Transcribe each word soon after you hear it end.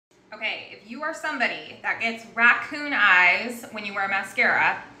Okay, if you are somebody that gets raccoon eyes when you wear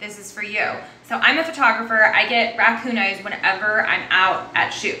mascara, this is for you. So I'm a photographer. I get raccoon eyes whenever I'm out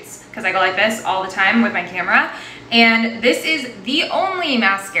at shoots because I go like this all the time with my camera. And this is the only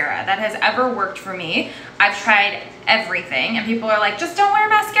mascara that has ever worked for me. I've tried everything and people are like, just don't wear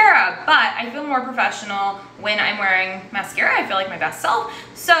mascara. But I feel more professional when I'm wearing mascara. I feel like my best self.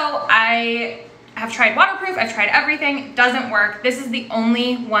 So I have tried waterproof, I've tried everything, doesn't work. This is the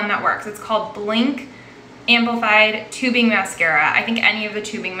only one that works. It's called Blink Amplified Tubing Mascara. I think any of the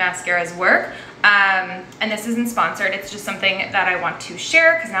tubing mascaras work. And this isn't sponsored, it's just something that I want to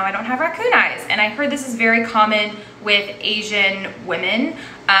share because now I don't have raccoon eyes. And I heard this is very common with Asian women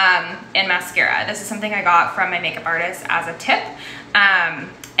and mascara. This is something I got from my makeup artist as a tip. And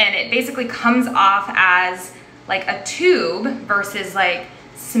it basically comes off as like a tube versus like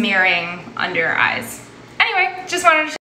smearing under your eyes. Anyway, just wanted to